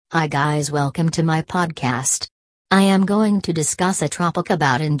Hi guys, welcome to my podcast. I am going to discuss a topic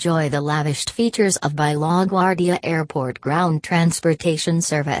about enjoy the lavished features of by LaGuardia Airport Ground Transportation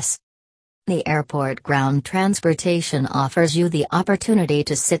Service. The airport ground transportation offers you the opportunity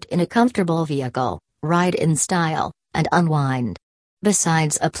to sit in a comfortable vehicle, ride in style, and unwind.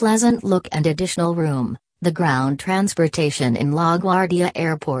 Besides a pleasant look and additional room, the ground transportation in LaGuardia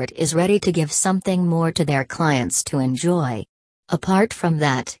Airport is ready to give something more to their clients to enjoy. Apart from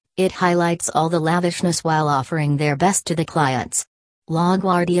that, it highlights all the lavishness while offering their best to the clients.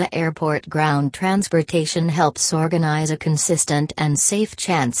 LaGuardia Airport Ground Transportation helps organize a consistent and safe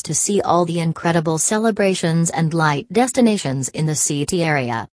chance to see all the incredible celebrations and light destinations in the city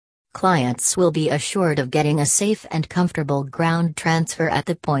area. Clients will be assured of getting a safe and comfortable ground transfer at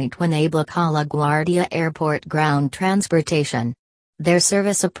the point when they book LaGuardia Airport Ground Transportation. Their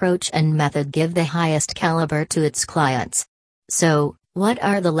service approach and method give the highest caliber to its clients. So, what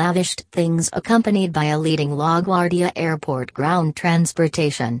are the lavished things accompanied by a leading LaGuardia Airport ground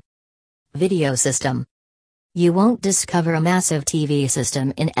transportation? Video system. You won't discover a massive TV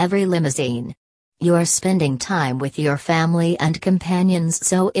system in every limousine. You are spending time with your family and companions,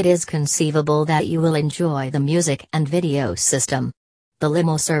 so it is conceivable that you will enjoy the music and video system. The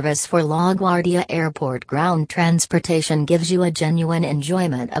limo service for LaGuardia Airport ground transportation gives you a genuine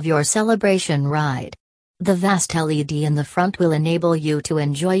enjoyment of your celebration ride. The vast LED in the front will enable you to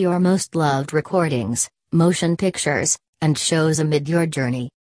enjoy your most loved recordings, motion pictures, and shows amid your journey.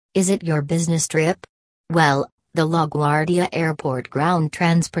 Is it your business trip? Well, the LaGuardia Airport ground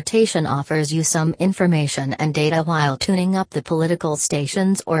transportation offers you some information and data while tuning up the political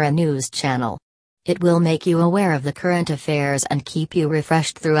stations or a news channel. It will make you aware of the current affairs and keep you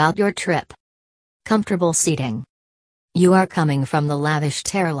refreshed throughout your trip. Comfortable seating. You are coming from the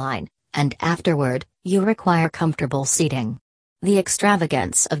Lavished airline, and afterward, you require comfortable seating. The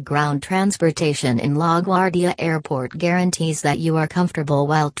extravagance of ground transportation in LaGuardia Airport guarantees that you are comfortable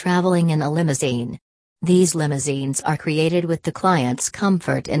while traveling in a limousine. These limousines are created with the client's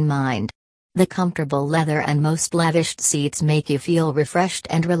comfort in mind. The comfortable leather and most lavished seats make you feel refreshed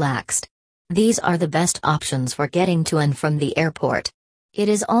and relaxed. These are the best options for getting to and from the airport. It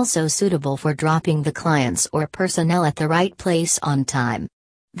is also suitable for dropping the clients or personnel at the right place on time.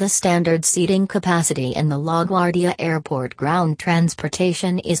 The standard seating capacity in the LaGuardia Airport ground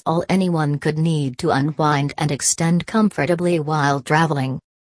transportation is all anyone could need to unwind and extend comfortably while traveling.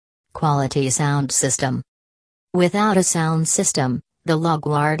 Quality sound system. Without a sound system, the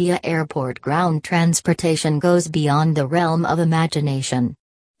LaGuardia Airport ground transportation goes beyond the realm of imagination.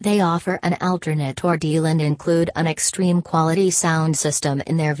 They offer an alternate ordeal and include an extreme quality sound system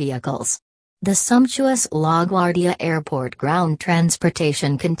in their vehicles. The sumptuous LaGuardia Airport ground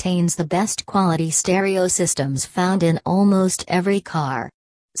transportation contains the best quality stereo systems found in almost every car.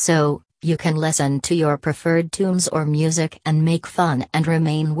 So, you can listen to your preferred tunes or music and make fun and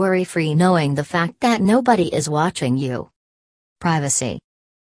remain worry-free knowing the fact that nobody is watching you. Privacy.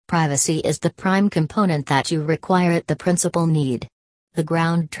 Privacy is the prime component that you require at the principal need. The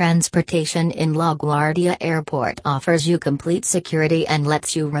ground transportation in LaGuardia Airport offers you complete security and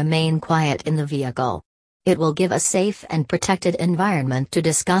lets you remain quiet in the vehicle. It will give a safe and protected environment to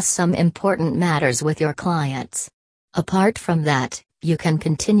discuss some important matters with your clients. Apart from that, you can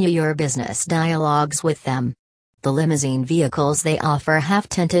continue your business dialogues with them. The limousine vehicles they offer have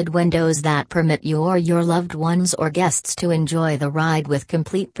tinted windows that permit you or your loved ones or guests to enjoy the ride with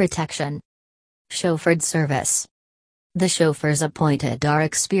complete protection. Chauffeured service. The chauffeurs appointed are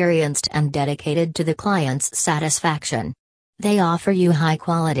experienced and dedicated to the client's satisfaction. They offer you high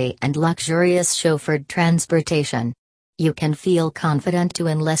quality and luxurious chauffeured transportation. You can feel confident to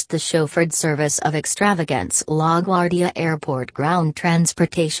enlist the chauffeured service of extravagance LaGuardia Airport ground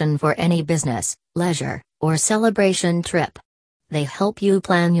transportation for any business, leisure, or celebration trip. They help you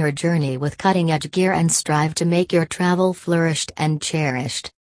plan your journey with cutting-edge gear and strive to make your travel flourished and cherished.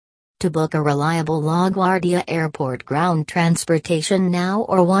 To book a reliable LaGuardia Airport ground transportation now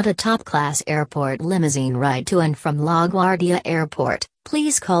or want a top-class airport limousine ride to and from LaGuardia Airport,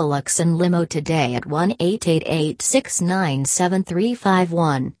 please call Luxon Limo today at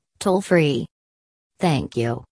 1-888-697-351, toll free. Thank you.